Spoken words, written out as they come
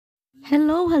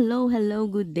Hello,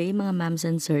 good day mga ma'ams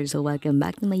and sirs. So welcome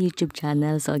back to my YouTube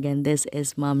channel. So again, this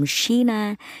is Mom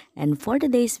Sheena, and for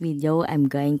today's video, I'm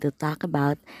going to talk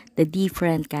about the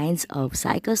different kinds of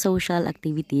psychosocial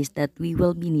activities that we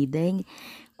will be needing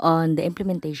on the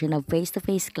implementation of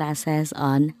face-to-face classes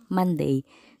on Monday.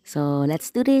 So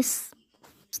let's do this.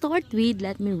 Start with,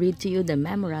 let me read to you the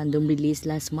memorandum released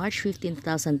last March 15,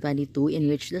 2022, in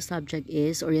which the subject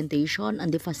is orientation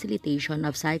and the facilitation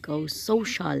of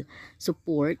psychosocial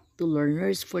support to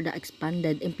learners for the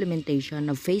expanded implementation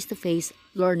of face-to-face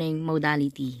learning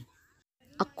modality.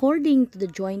 According to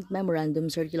the Joint Memorandum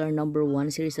Circular Number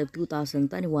 1 Series of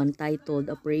 2021 titled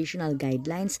Operational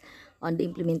Guidelines on the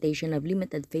Implementation of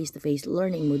Limited Face-to-Face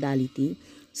Learning Modality,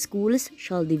 schools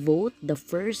shall devote the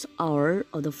first hour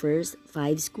of the first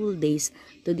 5 school days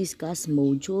to discuss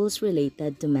modules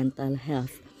related to mental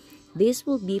health. This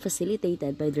will be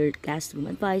facilitated by their classroom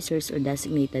advisors or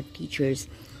designated teachers.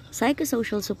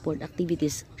 Psychosocial support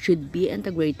activities should be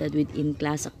integrated within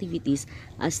class activities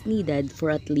as needed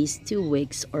for at least 2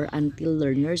 weeks or until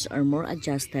learners are more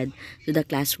adjusted to the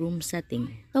classroom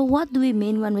setting. So what do we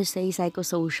mean when we say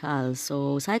psychosocial?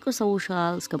 So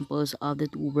psychosocial is composed of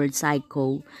the two words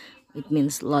psycho. It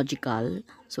means logical,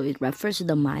 so it refers to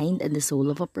the mind and the soul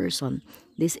of a person.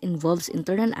 This involves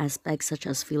internal aspects such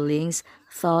as feelings,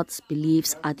 thoughts,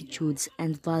 beliefs, attitudes,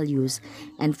 and values.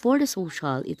 And for the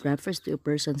social, it refers to a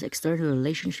person's external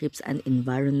relationships and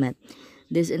environment.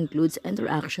 This includes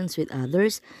interactions with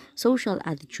others, social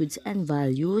attitudes and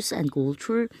values and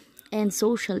culture, and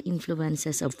social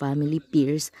influences of family,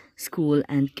 peers, school,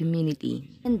 and community.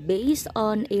 And based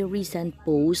on a recent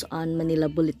post on Manila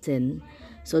Bulletin,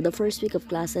 so the first week of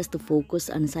classes to focus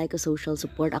on psychosocial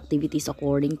support activities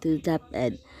according to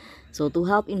DepEd. So to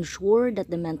help ensure that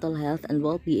the mental health and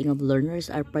well-being of learners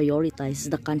are prioritized as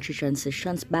the country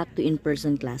transitions back to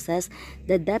in-person classes,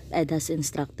 the DepEd has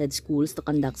instructed schools to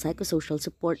conduct psychosocial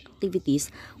support activities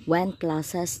when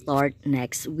classes start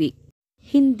next week.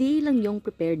 Hindi lang yung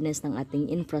preparedness ng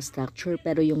ating infrastructure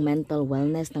pero yung mental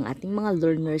wellness ng ating mga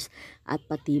learners at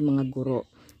pati mga guro.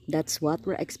 That's what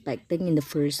we're expecting in the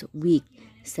first week,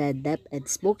 said DepEd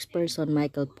spokesperson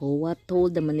Michael Powa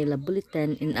told the Manila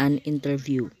Bulletin in an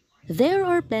interview. There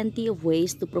are plenty of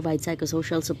ways to provide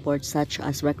psychosocial support such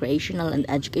as recreational and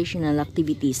educational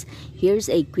activities. Here's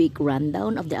a quick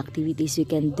rundown of the activities you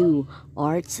can do: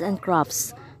 arts and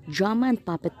crafts, drama and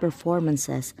puppet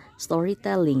performances,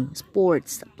 storytelling,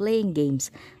 sports, playing games,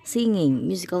 singing,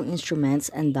 musical instruments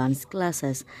and dance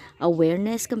classes,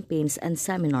 awareness campaigns and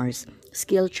seminars,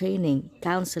 skill training,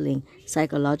 counseling,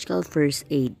 psychological first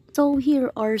aid. So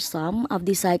here are some of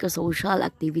the psychosocial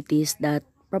activities that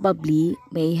probably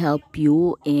may help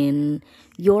you in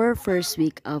your first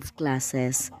week of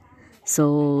classes.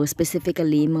 So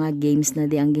specifically, mga games na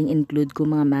di ang include ko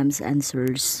mga ma'ams and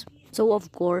sirs. So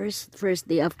of course, first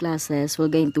day of classes,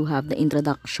 we're going to have the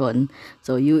introduction.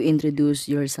 So you introduce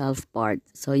yourself part.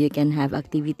 So you can have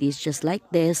activities just like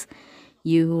this.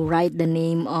 You write the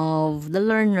name of the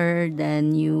learner,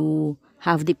 then you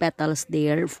have the petals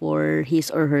there for his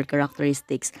or her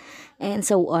characteristics, and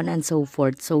so on and so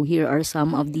forth. So here are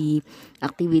some of the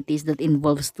activities that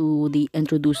involves to the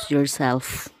introduce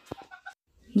yourself.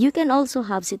 You can also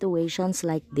have situations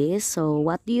like this. So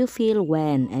what do you feel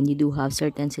when? And you do have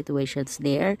certain situations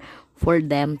there for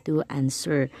them to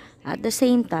answer. At the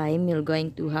same time, you're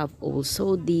going to have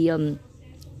also the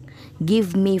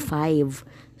give me 5.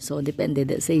 So depende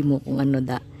da sa imo kung ano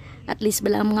da. At least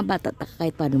bala ang mga bata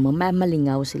kahit paano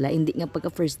mamalingaw sila. Hindi nga pagka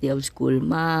first day of school,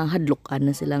 mahadlokan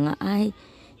na sila nga ay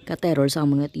ka-terror sa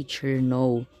mga teacher.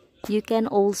 No. You can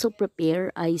also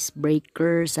prepare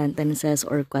icebreaker sentences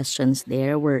or questions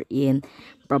there wherein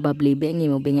probably being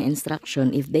mo being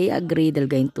instruction. If they agree, they're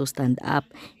going to stand up.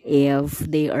 If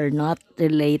they are not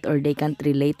relate or they can't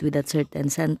relate with that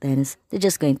certain sentence, they're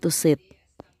just going to sit.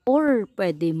 Or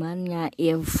pwede man nga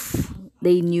if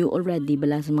they knew already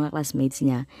bala sa mga classmates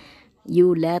niya,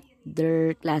 you let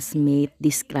their classmate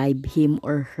describe him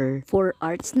or her. For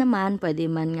arts naman, pwede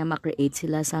man nga makreate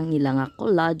sila sang ilang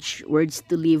collage, words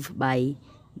to live by,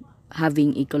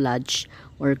 having a collage,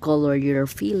 or color your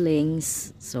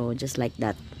feelings. So just like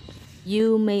that.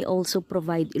 You may also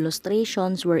provide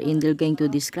illustrations wherein they're going to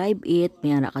describe it.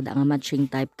 May ara kada nga matching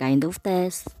type kind of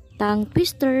test. Tongue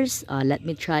twisters, let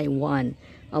me try one.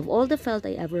 Of all the felt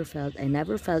I ever felt, I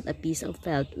never felt a piece of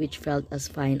felt which felt as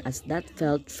fine as that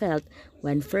felt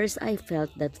when first I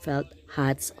felt that felt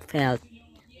hats felt.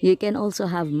 You can also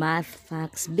have math,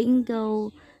 facts,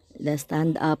 bingo, the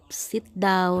stand up, sit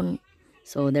down.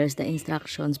 So there's the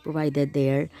instructions provided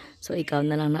there. So ikaw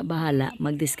na lang na bahala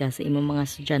mag-discuss sa imong mga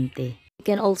estudyante.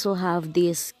 You can also have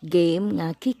this game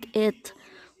nga Kick It,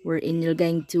 wherein you're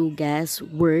going to guess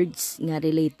words nga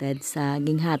related sa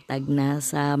ginghatag na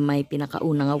sa may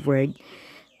pinakauna nga word,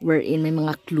 wherein may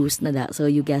mga clues na da, so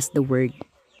you guess the word.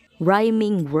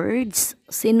 Rhyming words,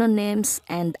 synonyms,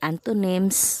 and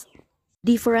antonyms.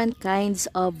 Different kinds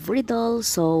of riddles.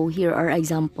 So here are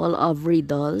example of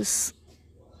riddles.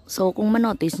 So kung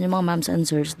manotice nyo mga ma'ams and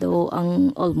sirs, though ang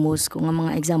almost kung ang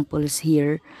mga examples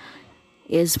here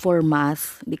is for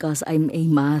math because I'm a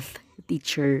math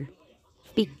teacher.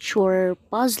 Picture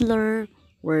puzzler,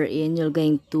 wherein you're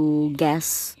going to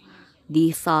guess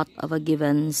the thought of a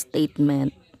given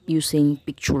statement using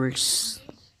pictures.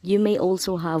 You may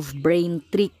also have brain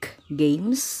trick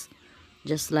games,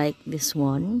 just like this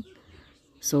one.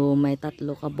 So, may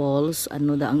tatlo ka balls.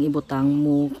 Ano da ang ibutang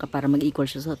mo para mag-equal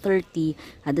siya sa 30.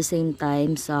 At the same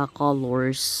time, sa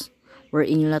colors.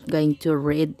 Wherein you're not going to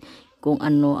read kung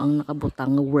ano ang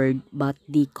nakabutang word but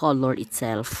the color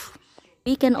itself.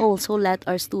 We can also let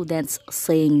our students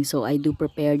sing. So, I do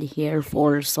prepared here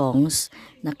 4 songs.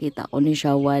 Nakita ko ni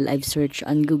siya while I've searched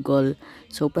on Google.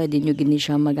 So, pwede nyo gini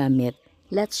siya magamit.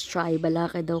 Let's try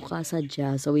Balake Daw Ka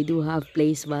Sadya. So, we do have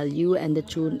place value and the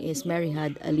tune is Mary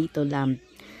Had a Little Lamb.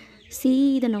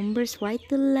 See the numbers right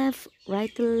to left,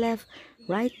 right to left,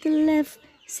 right to left.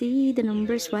 See the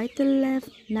numbers right to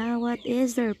left. Now what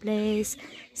is their place?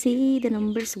 See the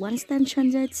numbers ones, tens,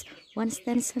 hundreds, ones,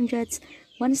 tens, hundreds,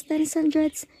 ones, tens,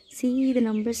 hundreds. See the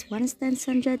numbers ones, tens,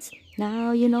 hundreds.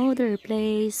 Now you know their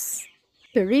place.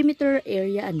 Perimeter,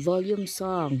 area, and volume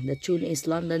song. The tune is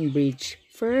London Bridge.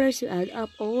 First, you add up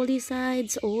all these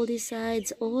sides, all these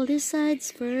sides, all these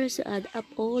sides. First, you add up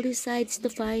all these sides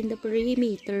to find the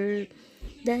perimeter.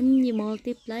 Then, you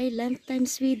multiply length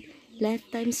times width, length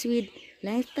times width,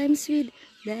 length times width.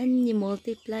 Then, you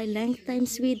multiply length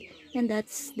times width, and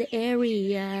that's the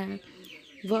area.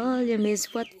 Volume is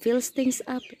what fills things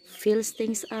up, fills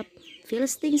things up,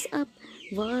 fills things up.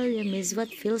 Volume is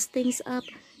what fills things up.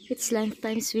 It's length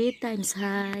times width times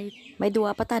height. May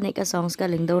duwa pa tanay ka songs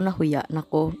galing daw na huya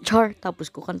nako. Char,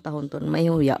 tapos ko kantahon ton may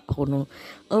huya ako no.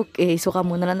 Okay, so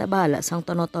kamo na lang na bahala sang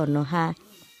tono-tono ha.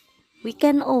 We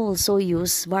can also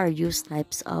use various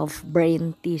types of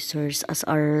brain teasers as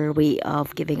our way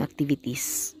of giving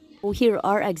activities. So here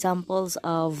are examples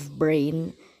of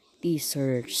brain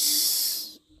teasers.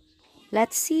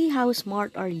 Let's see how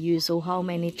smart are you. So how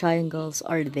many triangles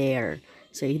are there?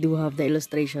 So you do have the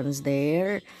illustrations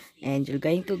there and you're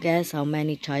going to guess how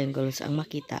many triangles ang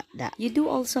makita da. You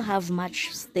do also have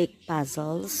matchstick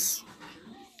puzzles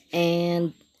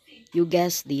and you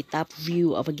guess the top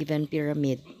view of a given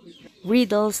pyramid.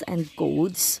 Riddles and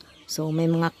codes. So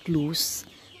may mga clues,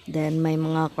 then may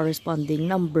mga corresponding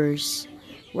numbers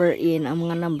wherein ang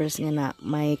mga numbers nga na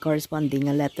may corresponding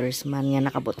nga letters man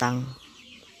nga nakabutang.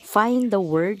 Find the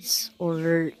words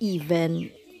or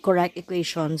even correct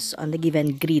equations on the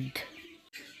given grid.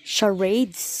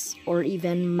 Charades or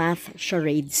even math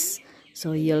charades.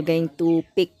 So you're going to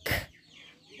pick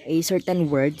a certain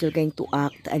word, you're going to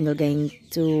act, and you're going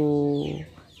to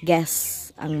guess.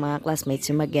 Ang mga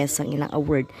classmates yung mag-guess ang ilang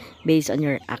word based on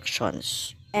your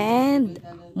actions. And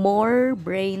more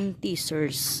brain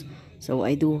teasers. So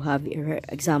I do have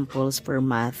examples for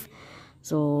math.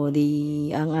 So,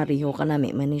 ang ariho ka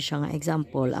namin, man siya nga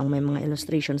example, ang may mga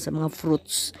illustration sa mga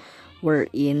fruits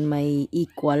wherein may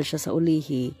equal siya sa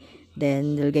ulihi,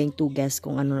 then you're going to guess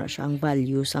kung ano na siya ang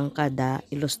values ang kada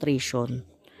illustration.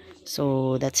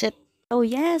 So, that's it. So,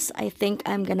 yes, I think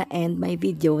I'm gonna end my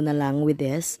video na lang with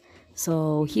this.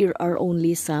 So, here are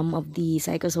only some of the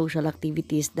psychosocial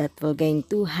activities that we're going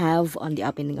to have on the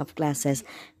opening of classes.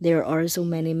 There are so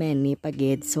many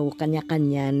pagid. So,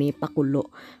 kanya-kanya ni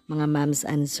pakulo mga ma'ams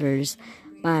and sirs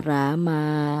para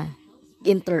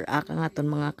ma-interact ang aton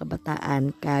mga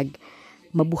kabataan kag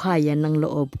mabuhayan ng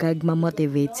loob kag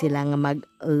ma-motivate sila nga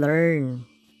mag-learn.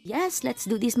 Yes, let's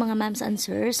do this mga ma'ams and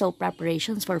sirs. So,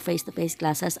 preparations for face-to-face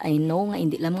classes. I know nga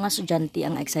hindi lang mga estudyante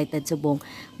ang excited subong,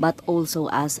 but also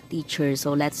as teachers.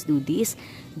 So, let's do this.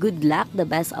 Good luck, the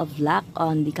best of luck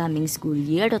on the coming school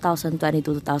year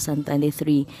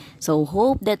 2022-2023. So,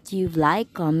 hope that you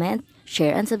like, comment,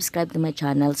 share, and subscribe to my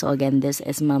channel. So, again, this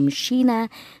is Ma'am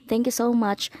Sheena. Thank you so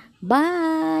much.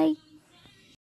 Bye!